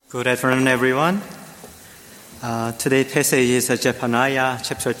Good afternoon, everyone. Today's passage is Zephaniah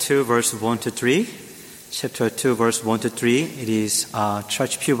chapter 2, verse 1 to 3. Chapter 2, verse 1 to 3. It is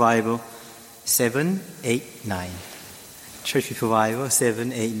Church Pew Bible 789. Church Pew Bible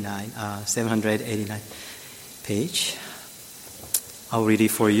 789, 789 page. I'll read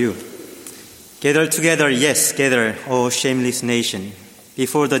it for you. Gather together, yes, gather, O shameless nation,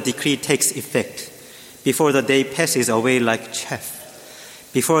 before the decree takes effect, before the day passes away like chaff.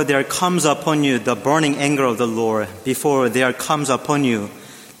 Before there comes upon you the burning anger of the Lord, before there comes upon you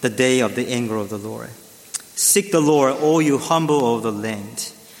the day of the anger of the Lord. Seek the Lord, all you humble of the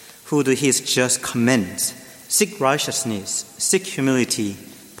land, who do his just commands. Seek righteousness, seek humility,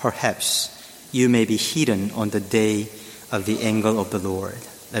 perhaps you may be hidden on the day of the anger of the Lord.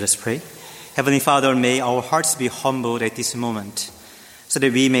 Let us pray. Heavenly Father, may our hearts be humbled at this moment, so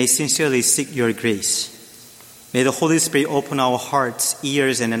that we may sincerely seek your grace. May the Holy Spirit open our hearts,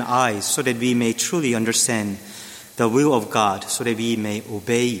 ears, and eyes so that we may truly understand the will of God, so that we may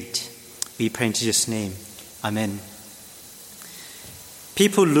obey it. We pray in Jesus' name. Amen.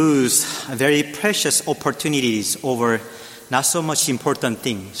 People lose very precious opportunities over not so much important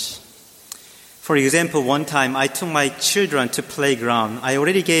things. For example, one time I took my children to playground. I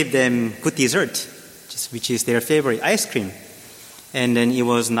already gave them good dessert, which is their favorite, ice cream. And then it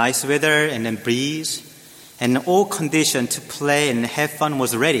was nice weather and then breeze. And all condition to play and have fun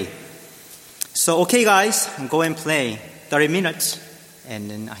was ready. So, okay guys, go and play 30 minutes.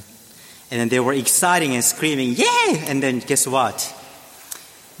 And then they were exciting and screaming, yay! And then guess what?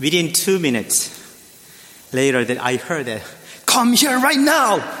 Within 2 minutes later that I heard that, come here right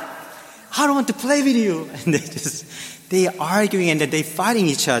now! I don't want to play with you. And they arguing and then they fighting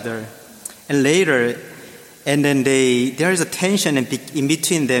each other. And later, and then there is a tension in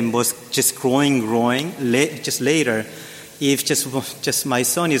between them was just growing. Just later, if just my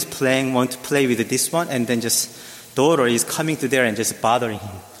son is want to play with this one, and then just daughter is coming to there and just bothering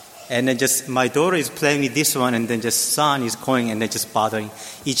him. And then just my daughter is playing with this one, and then just son is going and then just bothering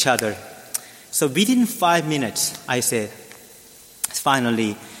each other. So within 5 minutes, I said,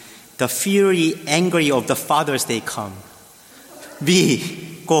 finally, the fury, angry of the Father's Day come.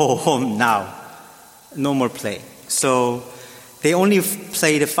 We go home now. No more play. So they only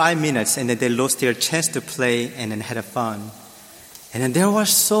played 5 minutes and then they lost their chance to play and then had fun. And then there were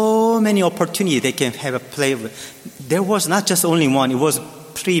so many opportunities they can have a play with. There was not just only one. It was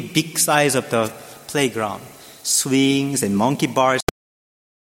pretty big size of the playground. Swings and monkey bars.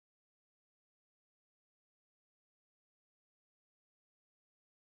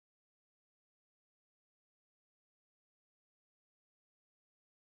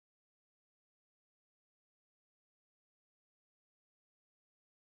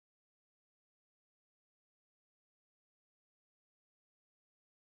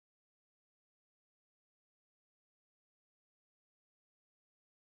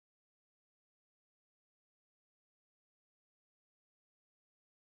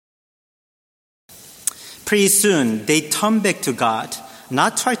 Pretty soon, they turned back to God,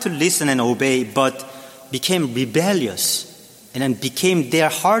 not try to listen and obey, but became rebellious, and then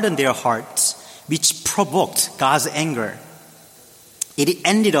hardened their hearts, which provoked God's anger. It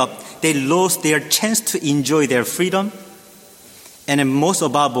ended up, they lost their chance to enjoy their freedom, and then most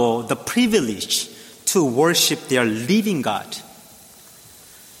above all, the privilege to worship their living God.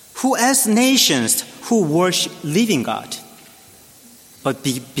 Who as nations who worship living God? But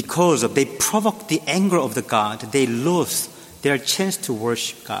because they provoked the anger of the God, they lost their chance to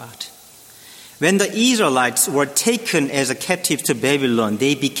worship God. When the Israelites were taken as a captive to Babylon,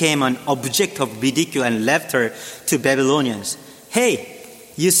 they became an object of ridicule and laughter to Babylonians. Hey,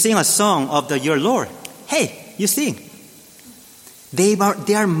 you sing a song of your Lord. Hey, you sing. They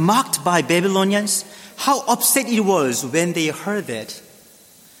are mocked by Babylonians. How upset it was when they heard that.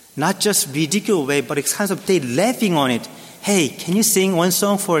 Not just ridicule way, but it's kind of they laughing on it. Hey, can you sing one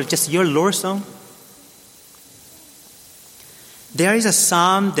song for just your Lord song? There is a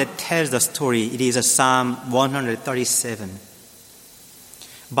psalm that tells the story. It is a Psalm 137.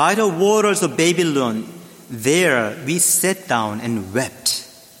 By the waters of Babylon, there we sat down and wept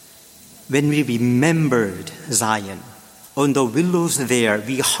when we remembered Zion. On the willows there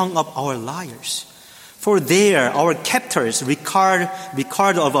we hung up our lyres. For there our captors record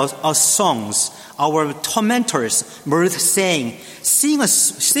of us songs. Our tormentors mirth saying,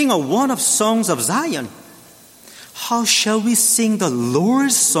 sing a one of songs of Zion. How shall we sing the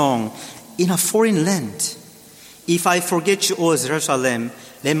Lord's song in a foreign land? If I forget you, O Jerusalem,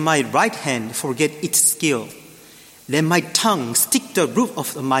 let my right hand forget its skill. Let my tongue stick the roof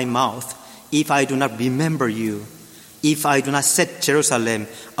of my mouth if I do not remember you. if I do not set Jerusalem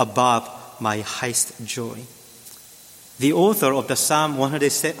above my highest joy. The author of the Psalm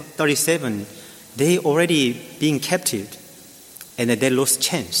 137, they already being captive, and then they lost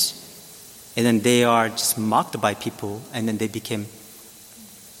chance. And then they are just mocked by people, and then they became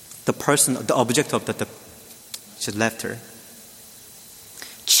the object of the laughter.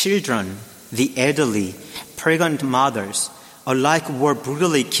 Children, the elderly, pregnant mothers, alike were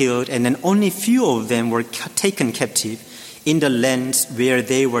brutally killed, and then only few of them were taken captive. In the lands where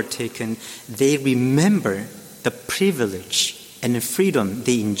they were taken, they remember the privilege and freedom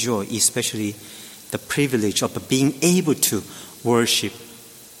they enjoy, especially the privilege of being able to worship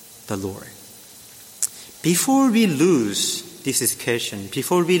the Lord. Before we lose this discussion,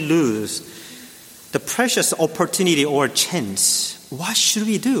 before we lose the precious opportunity or chance, what should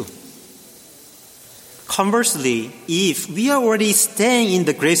we do? Conversely, if we are already staying in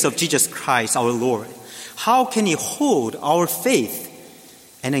the grace of Jesus Christ, our Lord, how can He hold our faith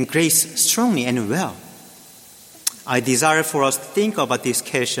and in grace strongly and well? I desire for us to think about this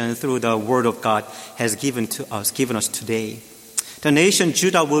question through the Word of God has given us today. The nation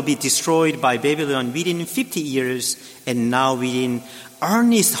Judah will be destroyed by Babylon within 50 years, and now within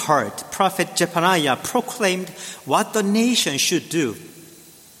earnest heart, Prophet Zephaniah proclaimed what the nation should do.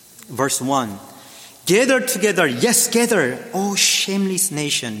 Verse 1, "Gather together, yes, gather, O shameless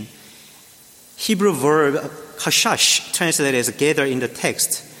nation." Hebrew verb kashash, translated as gather in the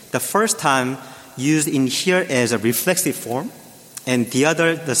text, the first time used in here as a reflexive form, and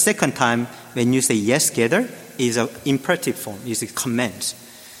the second time when you say yes, gather, is an imperative form, is a command.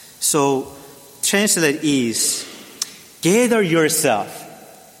 So translate is gather yourself.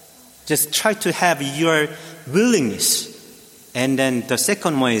 Just try to have your willingness. And then the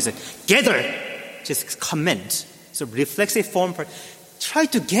second one is gather, just command. So reflexive form, try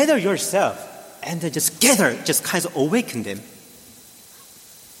to gather yourself. And then just gather, just kind of awaken them.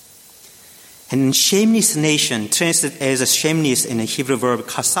 And shameless nation, translated as a shameless in the Hebrew verb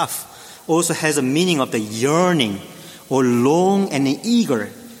kasaf, also has a meaning of the yearning or long and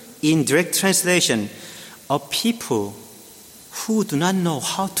eager. In direct translation, a people who do not know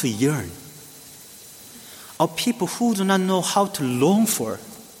how to yearn, a people who do not know how to long for.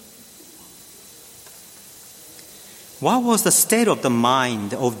 What was the state of the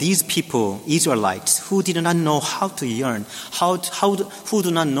mind of these people, Israelites, who did not know how to yearn, who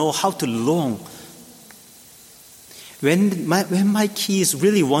do not know how to long? When my kids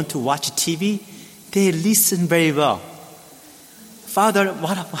really want to watch TV, they listen very well. Father,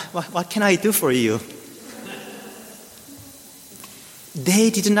 what can I do for you? They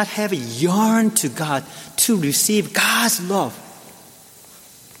did not have a yearn to God to receive God's love.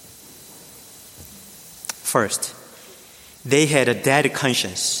 First, they had a dead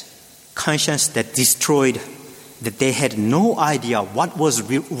conscience that destroyed, that they had no idea what was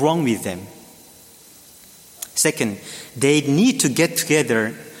wrong with them. Second, they need to get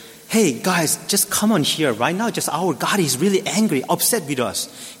together. Hey guys, just come on here right now. Just our God is really angry, upset with us.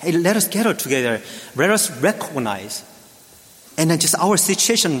 Hey, let us gather together. Let us recognize. And then just our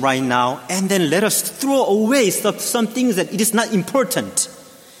situation right now. And then let us throw away some things that it is not important.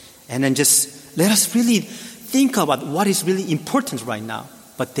 And then just let us really think about what is really important right now.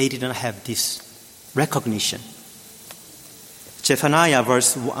 But they didn't have this recognition. Zephaniah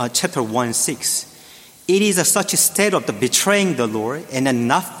chapter 1:6. It is such a state of the betraying the Lord and then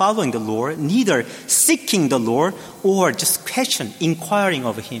not following the Lord, neither seeking the Lord or just inquiring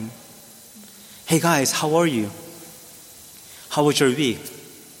of Him. Hey guys, how are you? How was your week?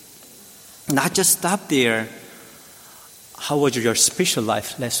 Not just stop there. How was your spiritual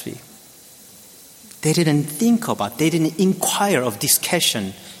life last week? They didn't think about, they didn't inquire of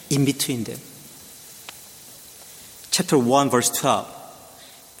discussion in between them. Chapter 1, verse 12.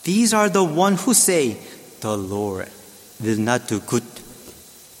 These are the ones who say, the Lord will not do good,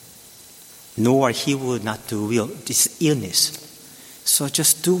 nor He will not do ill, this illness. So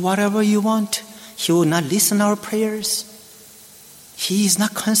just do whatever you want. He will not listen to our prayers. He is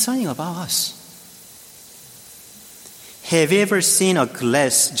not concerning about us. Have you ever seen a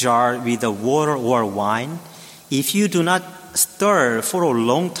glass jar with a water or wine? If you do not stir for a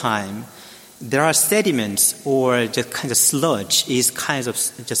long time, there are sediments or just kind of sludge is kind of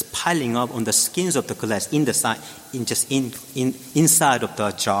just piling up on the skins of the glass inside of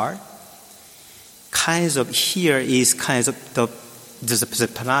the jar. Kinds of here is kinds of the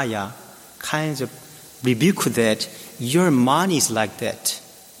Zephaniah kinds of rebuke that your mind is like that.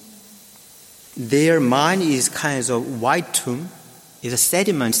 Their mind is kind of white tomb, is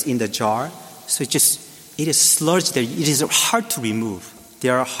sediments in the jar, so it is sludge there. It is hard to remove.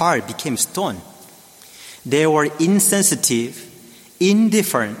 Their heart became stone. They were insensitive,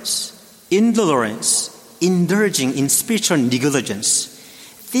 indifferent, indolence, indulging in spiritual negligence,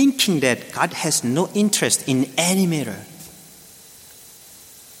 thinking that God has no interest in any matter.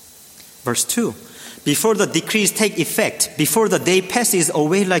 Verse 2, before the decrees take effect, before the day passes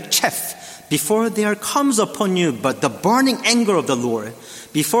away like chaff, before there comes upon you but the burning anger of the Lord,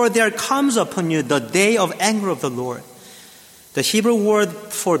 before there comes upon you the day of anger of the Lord. The Hebrew word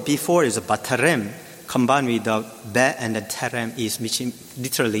for before is batarem, combined with the be and the terem is meaning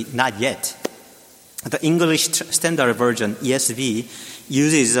literally not yet. The English Standard Version, ESV,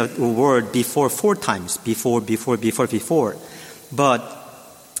 uses the word before 4 times, before. But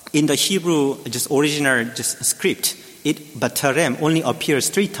in the Hebrew original script, batarem only appears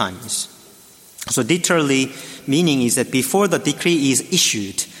 3 times. So literally, meaning is that before the decree is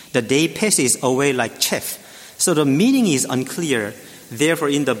issued, the day passes away like chaff. So the meaning is unclear. Therefore,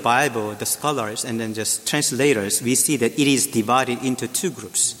 in the Bible, the scholars and then just translators, we see that it is divided into 2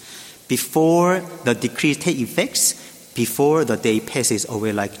 groups. Before the decree takes effect, before the day passes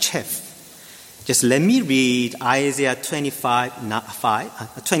away like chaff. Just let me read Isaiah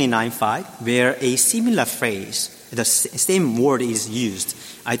 29:5, where a similar phrase, the same word is used.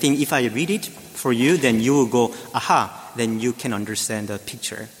 I think if I read it for you, then you will go, aha, then you can understand the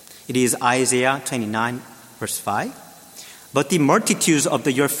picture. It is Isaiah 29, verse 5. But the multitudes of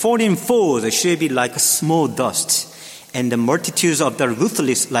your foreign foes shall be like small dust, and the multitudes of the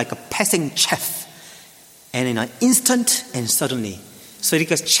ruthless like a passing chaff, and in an instant and suddenly. So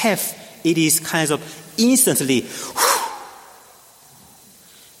because chaff, it is kind of instantly,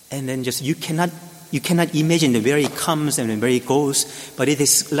 and then just you cannot imagine where it comes and where it goes, but it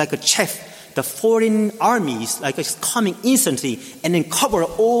is like a chaff. The foreign armies like it's coming instantly and then cover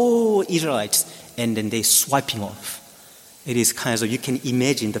all Israelites, and then they swiping off. It is kind of, you can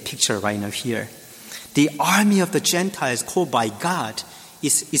imagine the picture right now here. The army of the Gentiles called by God,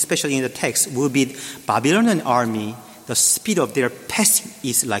 especially in the text, will be Babylonian army. The speed of their passing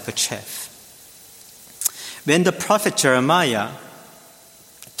is like a chaff. When the prophet Jeremiah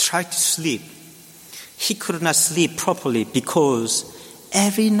tried to sleep, he could not sleep properly because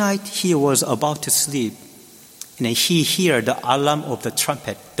every night he was about to sleep, and then he heard the alarm of the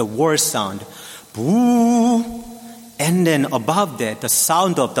trumpet, the war sound, boo, and then above that, the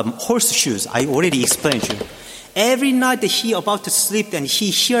sound of the horseshoes. I already explained to you. Every night that he about to sleep, and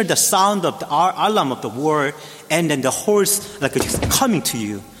he heard the sound of the alarm of the war, and then the horse like just coming to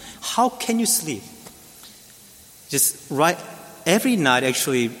you. How can you sleep? Just right every night,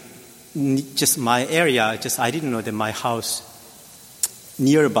 actually, just my area. I didn't know that my house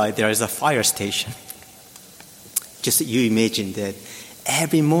nearby there is a fire station. Just you imagine that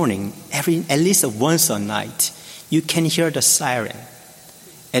every morning, at least once a night, you can hear the siren.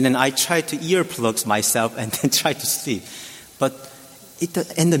 And then I try to earplugs myself and then try to sleep. But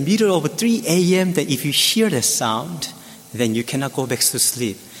in the middle of 3 a.m., that if you hear the sound, then you cannot go back to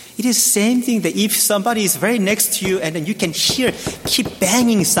sleep. It is the same thing that if somebody is very next to you and then you can hear, keep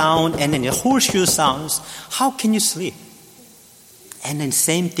banging sound and then the horseshoe sounds, how can you sleep? And then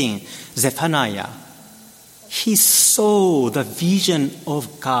same thing, Zephaniah. He saw the vision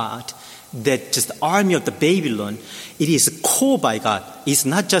of God, that just the army of the Babylon, it is called by God. It's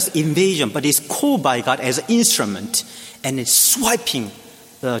not just invasion, but it's called by God as an instrument, and it's swiping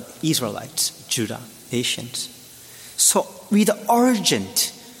the Israelites, Judah, nations. So with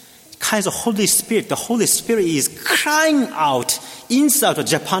urgent kinds of Holy Spirit, the Holy Spirit is crying out inside of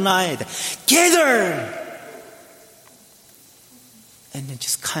Zephaniah, gather! And then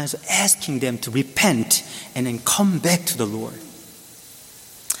just kind of asking them to repent and then come back to the Lord.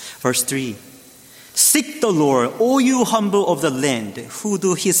 Verse 3, seek the Lord, all you humble of the land, who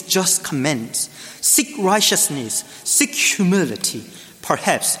do his just commands. Seek righteousness, seek humility.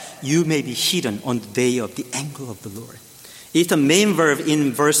 Perhaps you may be hidden on the day of the anger of the Lord. If the main verb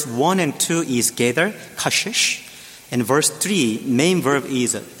in verse 1 and 2 is gather, kashish, and verse 3, main verb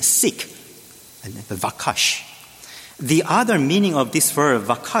is seek, and vakash. The other meaning of this verb,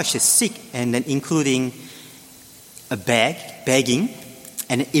 vakash, is seek, and then including a begging,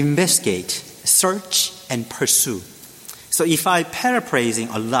 and investigate, search, and pursue. So if I paraphrasing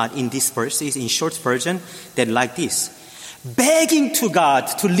a lot in this verse, is in short version, then like this. Begging to God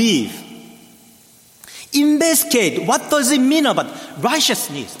to live. Investigate, what does it mean about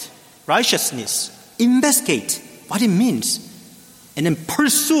righteousness? Investigate, what it means. And then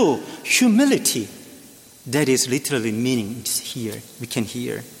pursue humility. That is literally meaning here, we can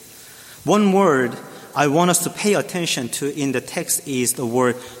hear. One word I want us to pay attention to in the text is the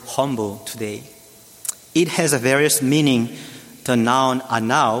word humble today. It has a various meaning the noun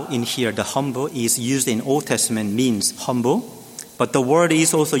anao in here, the humble, is used in Old Testament means humble, but the word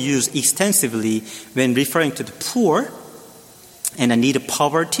is also used extensively when referring to the poor and a need of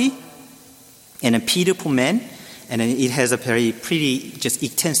poverty and a pitiful man, and it has a very pretty, just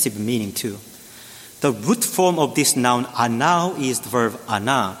extensive meaning too. The root form of this noun anao is the verb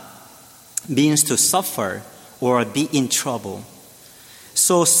ana, means to suffer or be in trouble.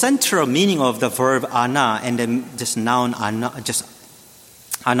 So central meaning of the verb ana and then this noun ana, just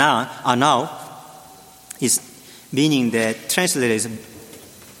anao is meaning that translated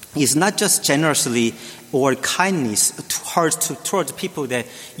is not just generously or kindness towards people that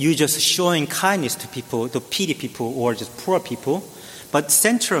you just showing kindness to people, to pity people or just poor people, but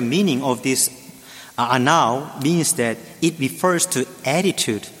central meaning of this anao means that it refers to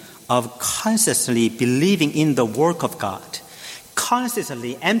attitude of constantly believing in the work of God,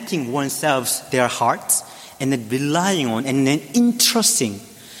 constantly emptying oneself, their hearts, and then relying on and then entrusting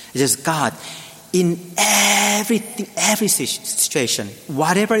just God in everything, every situation,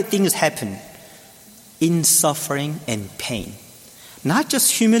 whatever things happen, in suffering and pain. Not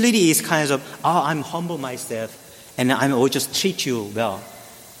just humility is kind of, I'm humble myself and I will just treat you well.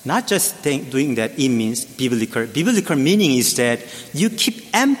 Not just doing that, it means biblical. Biblical meaning is that you keep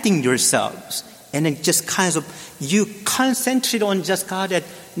emptying yourselves and then just kind of, you concentrate on just God that,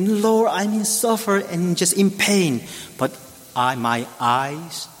 Lord, I'm in suffer and just in pain, but my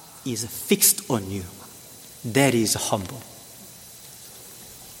eyes is fixed on you. That is humble.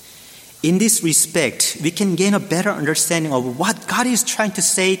 In this respect, we can gain a better understanding of what God is trying to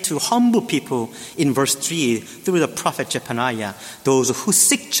say to humble people in verse 3 through the prophet Zephaniah. Those who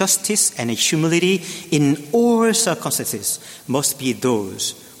seek justice and humility in all circumstances must be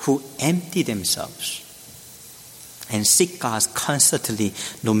those who empty themselves and seek God constantly,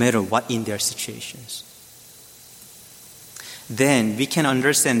 no matter what in their situations. Then we can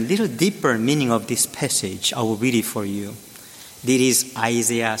understand a little deeper meaning of this passage. I will read it for you. This is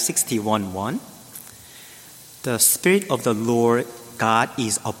Isaiah 61:1. The Spirit of the Lord God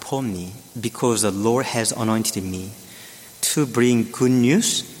is upon me, because the Lord has anointed me to bring good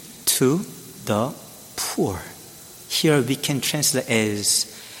news to the poor. Here we can translate as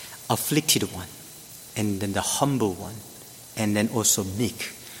afflicted one, and then the humble one, and then also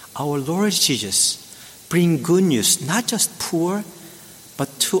meek. Our Lord Jesus bring good news, not just poor,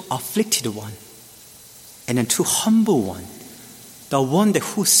 but to afflicted one, and then to humble one. The one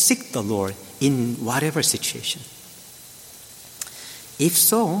who seek the Lord in whatever situation. If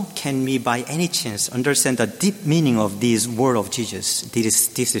so, can we by any chance understand the deep meaning of these words of Jesus?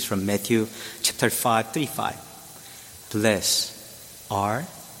 This is from Matthew chapter 5:35. Blessed are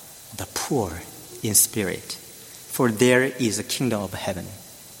the poor in spirit, for there is a kingdom of heaven.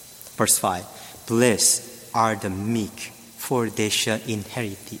 Verse 5. Blessed are the meek, for they shall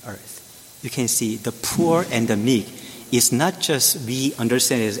inherit the earth. You can see the poor and the meek is not just we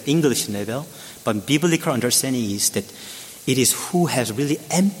understand as English level, but biblical understanding is that it is who has really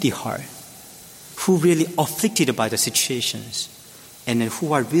empty heart, who really afflicted by the situations, and then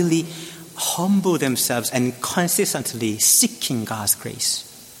who are really humble themselves and consistently seeking God's grace.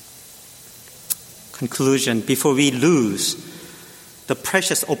 Conclusion, before we lose the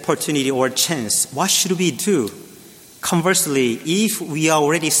precious opportunity or chance, what should we do? Conversely, if we are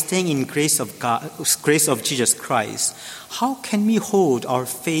already staying in grace of God, grace of Jesus Christ, how can we hold our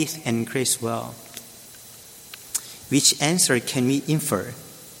faith and grace well? Which answer can we infer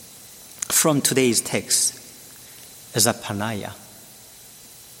from today's text? Zephaniah,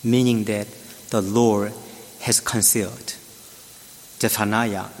 meaning that the Lord has concealed.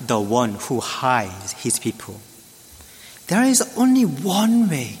 Zephaniah, the one who hides his people. There is only one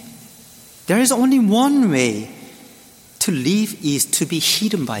way. There is only one way to live is to be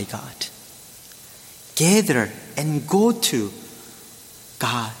hidden by God. Gather and go to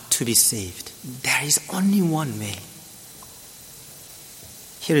God to be saved. There is only one way.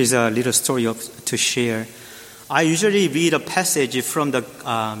 Here is a little story to share. I usually read a passage from the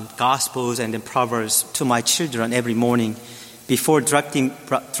Gospels and the Proverbs to my children every morning before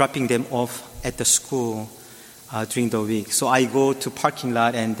dropping them off at the school during the week. So I go to parking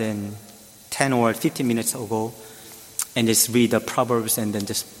lot and then 10 or 15 minutes ago and just read the Proverbs and then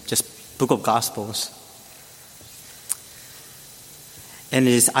just book of Gospels. And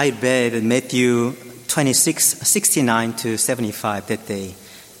I read Matthew 26:69 to 75 that day.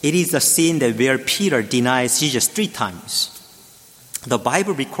 It is the scene that where Peter denies Jesus 3 times. The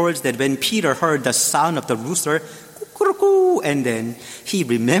Bible records that when Peter heard the sound of the rooster, and then he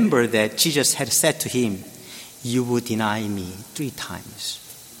remembered that Jesus had said to him, "You will deny me 3 times."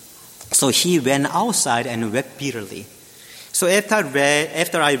 So he went outside and wept bitterly. So after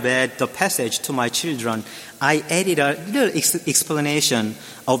I read the passage to my children, I added a little explanation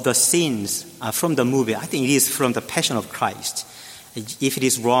of the scenes from the movie. I think it is from the Passion of Christ. If it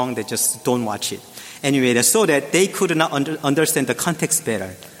is wrong, then just don't watch it. Anyway, so that they could not understand the context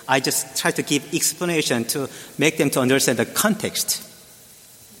better. I just tried to give explanation to make them to understand the context.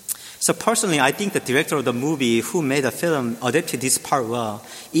 So personally, I think the director of the movie who made the film adapted this part well.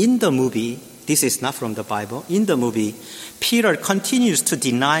 In the movie, this is not from the Bible. In the movie, Peter continues to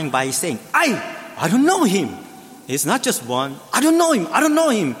deny by saying, I don't know him. It's not just one. I don't know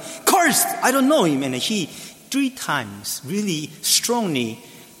him. Cursed, I don't know him. And he 3 times really strongly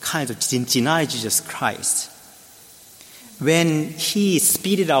kind of denied Jesus Christ. When he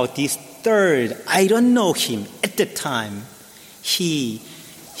spitted out this third, I don't know him, at the time,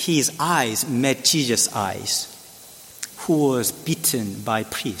 his eyes met Jesus' eyes, who was beaten by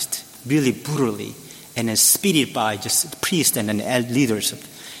priests, really brutally, and then spitted by just priests and then leaders.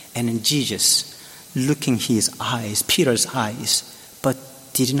 And then Jesus, looking his eyes, Peter's eyes, but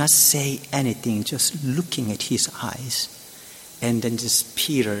did not say anything, just looking at his eyes. And then just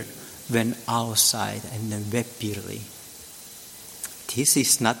Peter went outside and then wept bitterly. This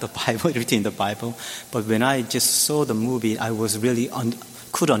is not the Bible, written in the Bible, but when I just saw the movie, I was really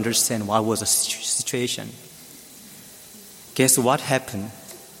could understand what was the situation. Guess what happened?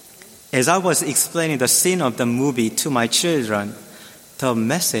 As I was explaining the scene of the movie to my children, the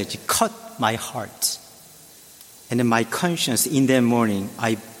message cut my heart. And in my conscience, in that morning,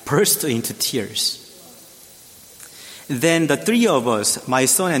 I burst into tears. Then the 3 of us, my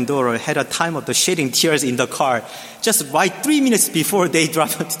son and daughter, had a time of the shedding tears in the car, just right 3 minutes before they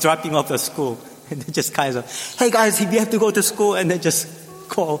dropping off the school. And they just kind of, hey guys, we have to go to school, and they just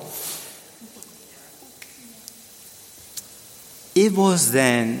call. It was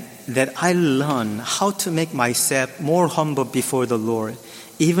then that I learned how to make myself more humble before the Lord,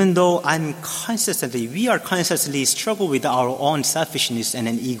 even though we are constantly struggle with our own selfishness and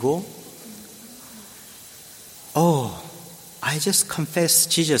an ego. Oh, I just confess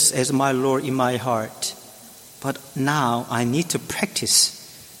Jesus as my Lord in my heart. But now I need to practice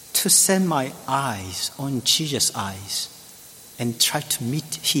to set my eyes on Jesus' eyes and try to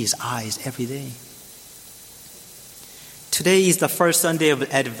meet his eyes every day. Today is the first Sunday of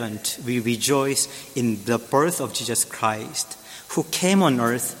Advent. We rejoice in the birth of Jesus Christ, who came on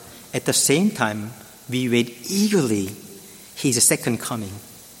earth. At the same time, we wait eagerly his second coming.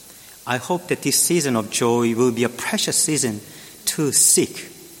 I hope that this season of joy will be a precious season to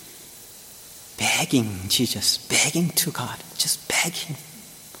seek, begging Jesus, begging to God, just beg him.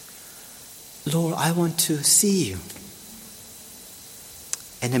 Lord, I want to see you.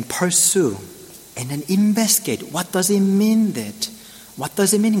 And then pursue, and then investigate. What does it mean that? What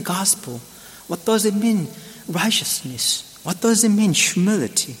does it mean gospel? What does it mean righteousness? What does it mean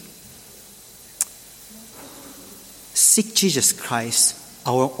humility? Seek Jesus Christ,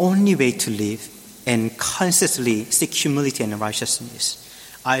 our only way to live, and constantly seek humility and righteousness.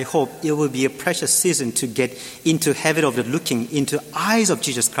 I hope it will be a precious season to get into habit of looking into eyes of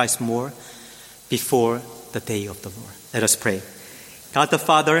Jesus Christ more before the day of the Lord. Let us pray. God the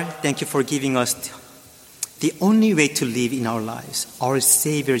Father, thank you for giving us the only way to live in our lives, our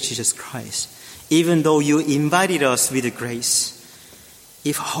Savior Jesus Christ. Even though you invited us with grace,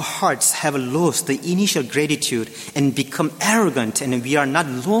 if our hearts have lost the initial gratitude and become arrogant and we are not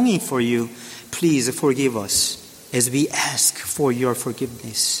longing for you, please forgive us as we ask for your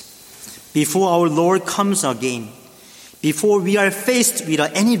forgiveness. Before our Lord comes again, before we are faced with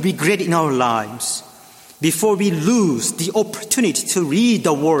any regret in our lives, before we lose the opportunity to read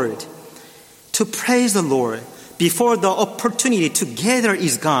the Word, to praise the Lord, before the opportunity to gather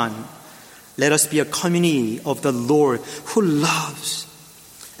is gone, let us be a community of the Lord who loves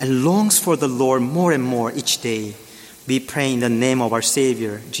and longs for the Lord more and more each day. We pray in the name of our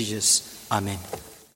Savior, Jesus. Amen.